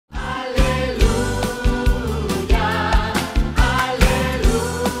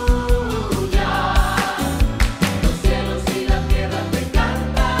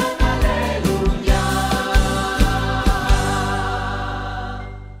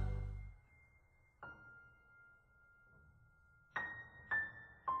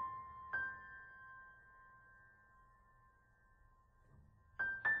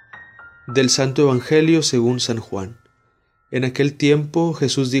Del Santo Evangelio según San Juan. En aquel tiempo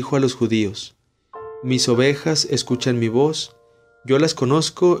Jesús dijo a los judíos: Mis ovejas escuchan mi voz, yo las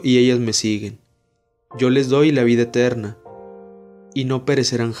conozco y ellas me siguen. Yo les doy la vida eterna, y no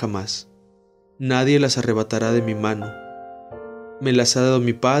perecerán jamás. Nadie las arrebatará de mi mano. Me las ha dado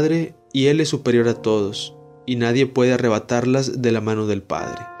mi Padre, y Él es superior a todos, y nadie puede arrebatarlas de la mano del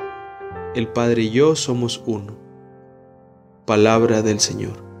Padre. El Padre y yo somos uno. Palabra del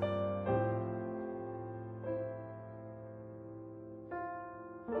Señor.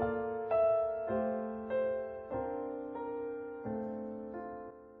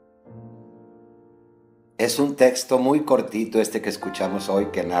 Es un texto muy cortito este que escuchamos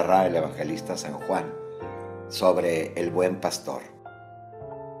hoy que narra el evangelista San Juan sobre el buen pastor.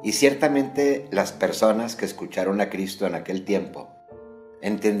 Y ciertamente las personas que escucharon a Cristo en aquel tiempo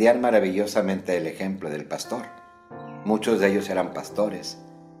entendían maravillosamente el ejemplo del pastor. Muchos de ellos eran pastores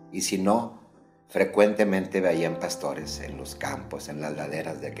y si no, frecuentemente veían pastores en los campos, en las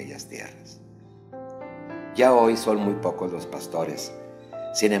laderas de aquellas tierras. Ya hoy son muy pocos los pastores.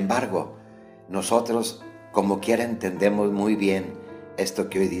 Sin embargo, nosotros como quiera entendemos muy bien esto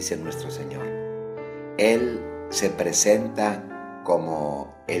que hoy dice nuestro Señor. Él se presenta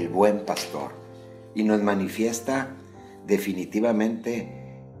como el buen pastor y nos manifiesta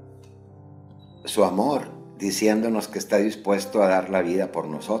definitivamente su amor, diciéndonos que está dispuesto a dar la vida por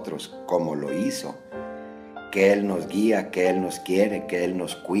nosotros, como lo hizo, que Él nos guía, que Él nos quiere, que Él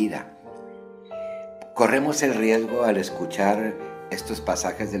nos cuida. Corremos el riesgo al escuchar estos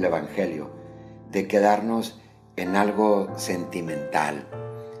pasajes del Evangelio de quedarnos en algo sentimental,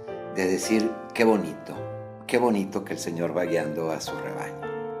 de decir qué bonito que el Señor va guiando a su rebaño.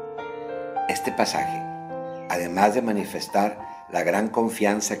 Este pasaje, además de manifestar la gran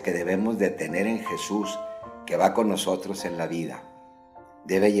confianza que debemos de tener en Jesús, que va con nosotros en la vida,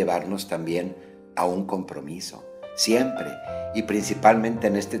 debe llevarnos también a un compromiso, siempre y principalmente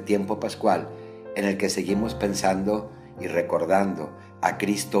en este tiempo pascual, en el que seguimos pensando y recordando a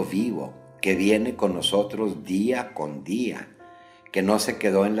Cristo vivo, que viene con nosotros día con día, que no se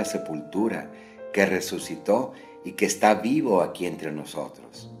quedó en la sepultura, que resucitó y que está vivo aquí entre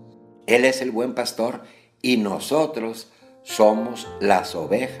nosotros. Él es el buen pastor y nosotros somos las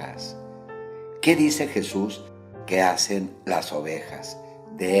ovejas. ¿Qué dice Jesús que hacen las ovejas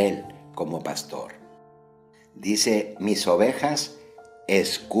de Él como pastor? Dice, mis ovejas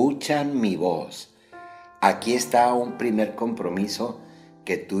escuchan mi voz. Aquí está un primer compromiso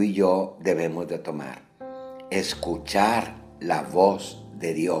que tú y yo debemos de tomar. Escuchar la voz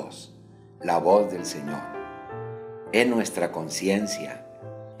de Dios, la voz del Señor, en nuestra conciencia,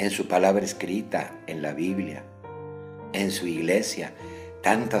 en su palabra escrita, en la Biblia, en su iglesia,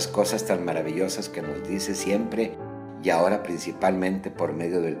 tantas cosas tan maravillosas que nos dice siempre y ahora principalmente por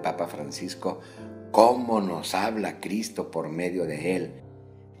medio del Papa Francisco, cómo nos habla Cristo por medio de Él.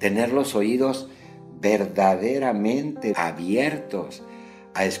 Tener los oídos verdaderamente abiertos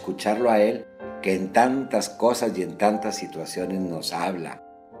a escucharlo a Él, que en tantas cosas y en tantas situaciones nos habla,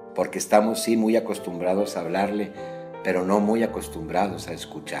 porque estamos sí muy acostumbrados a hablarle, pero no muy acostumbrados a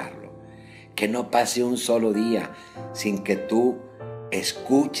escucharlo. Que no pase un solo día sin que tú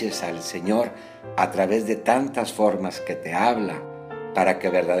escuches al Señor a través de tantas formas que te habla, para que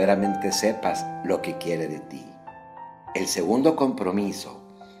verdaderamente sepas lo que quiere de ti. El segundo compromiso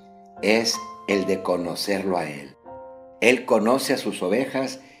es el de conocerlo a Él. Él conoce a sus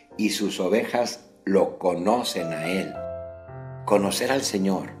ovejas y sus ovejas lo conocen a Él. Conocer al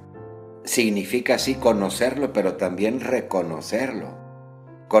Señor significa así conocerlo, pero también reconocerlo.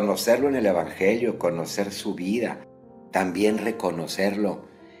 Conocerlo en el Evangelio, conocer su vida, también reconocerlo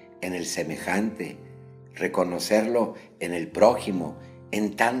en el semejante, reconocerlo en el prójimo,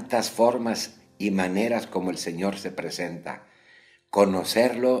 en tantas formas y maneras como el Señor se presenta.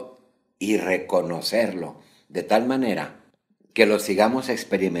 Conocerlo y reconocerlo, de tal manera que lo sigamos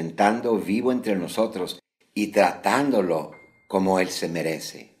experimentando vivo entre nosotros y tratándolo como Él se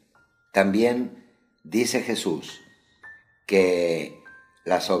merece. También dice Jesús que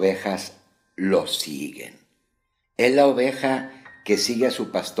las ovejas lo siguen. Es la oveja que sigue a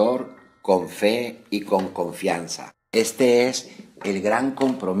su pastor con fe y con confianza. Este es el gran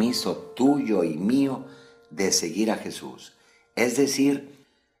compromiso tuyo y mío de seguir a Jesús. Es decir,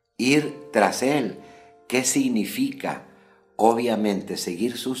 ir tras Él. ¿Qué significa? Obviamente,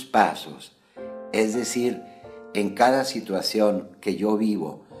 seguir sus pasos. Es decir, en cada situación que yo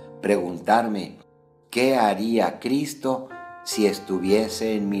vivo, preguntarme, ¿qué haría Cristo si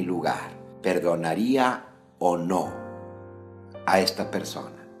estuviese en mi lugar? ¿Perdonaría o no a esta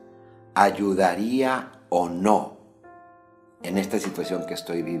persona? ¿Ayudaría o no en esta situación que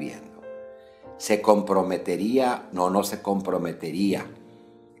estoy viviendo? ¿Se comprometería o no se comprometería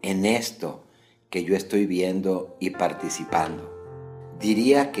en esto que yo estoy viendo y participando?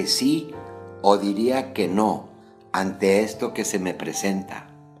 ¿Diría que sí o diría que no ante esto que se me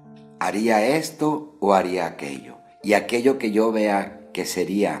presenta? ¿Haría esto o haría aquello? Y aquello que yo vea que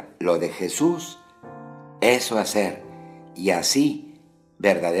sería lo de Jesús, eso hacer, y así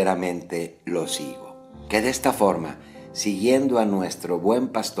verdaderamente lo sigo. Que de esta forma, siguiendo a nuestro buen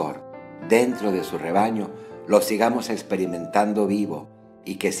pastor dentro de su rebaño, lo sigamos experimentando vivo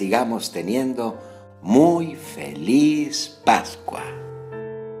y que sigamos teniendo muy feliz Pascua.